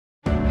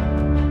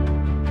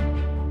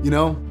You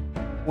know,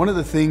 one of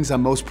the things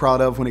I'm most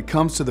proud of when it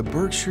comes to the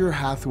Berkshire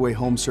Hathaway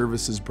Home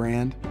Services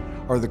brand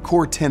are the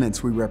core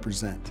tenets we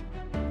represent.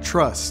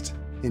 Trust,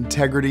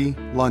 integrity,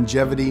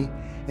 longevity,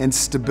 and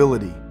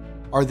stability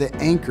are the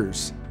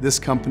anchors this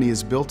company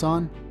is built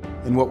on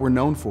and what we're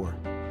known for.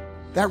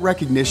 That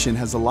recognition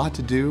has a lot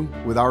to do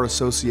with our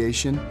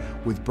association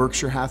with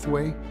Berkshire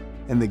Hathaway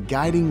and the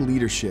guiding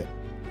leadership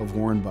of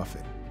Warren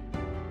Buffett.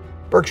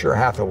 Berkshire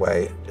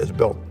Hathaway is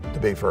built to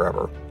be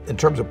forever. In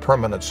terms of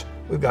permanence,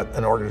 we've got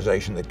an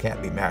organization that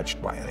can't be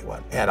matched by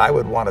anyone. And I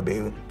would want to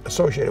be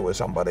associated with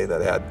somebody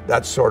that had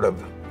that sort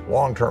of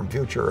long-term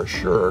future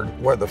assured,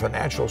 where the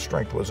financial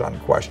strength was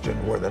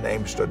unquestioned, where the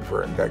name stood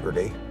for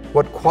integrity.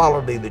 What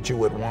quality that you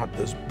would want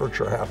does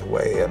Berkshire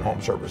Hathaway and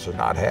Home Services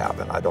not have?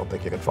 And I don't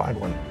think you can find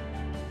one.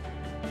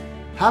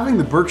 Having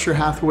the Berkshire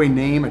Hathaway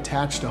name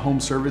attached to Home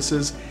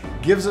Services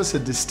gives us a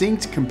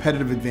distinct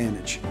competitive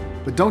advantage.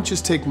 But don't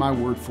just take my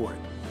word for it.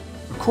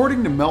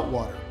 According to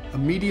Meltwater, a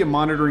media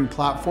monitoring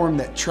platform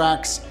that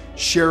tracks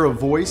share of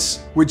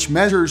voice, which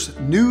measures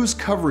news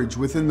coverage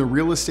within the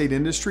real estate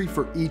industry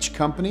for each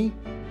company,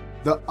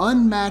 the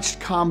unmatched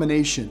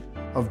combination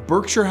of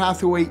Berkshire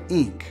Hathaway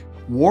Inc.,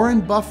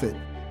 Warren Buffett,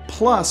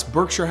 plus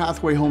Berkshire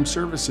Hathaway Home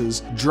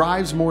Services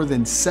drives more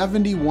than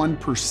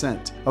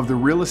 71% of the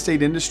real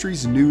estate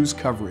industry's news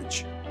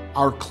coverage.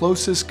 Our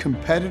closest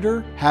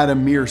competitor had a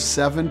mere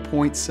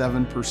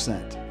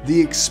 7.7%. The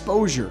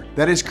exposure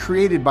that is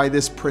created by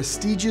this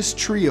prestigious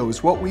trio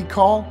is what we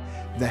call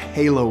the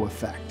halo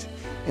effect.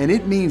 And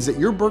it means that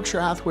your Berkshire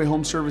Hathaway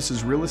Home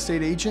Services real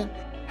estate agent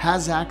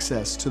has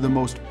access to the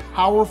most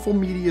powerful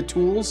media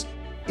tools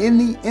in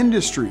the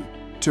industry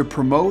to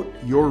promote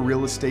your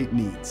real estate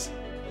needs.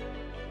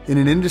 In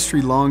an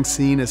industry long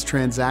seen as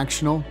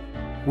transactional,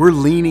 we're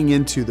leaning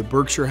into the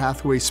Berkshire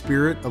Hathaway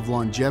spirit of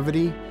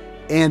longevity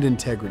and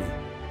integrity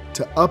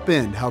to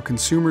upend how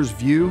consumers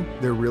view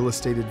their real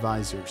estate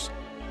advisors.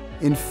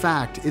 In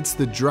fact, it's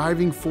the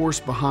driving force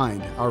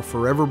behind our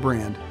forever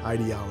brand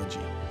ideology.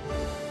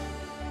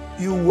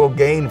 You will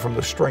gain from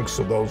the strengths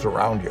of those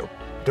around you.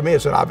 To me,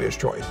 it's an obvious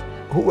choice.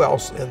 Who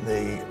else in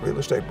the real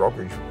estate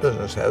brokerage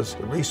business has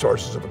the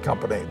resources of a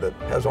company that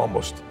has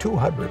almost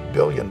 $200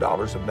 billion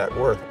of net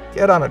worth?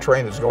 Get on a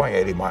train that's going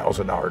 80 miles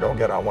an hour. Don't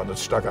get on one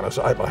that's stuck on a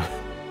sideline.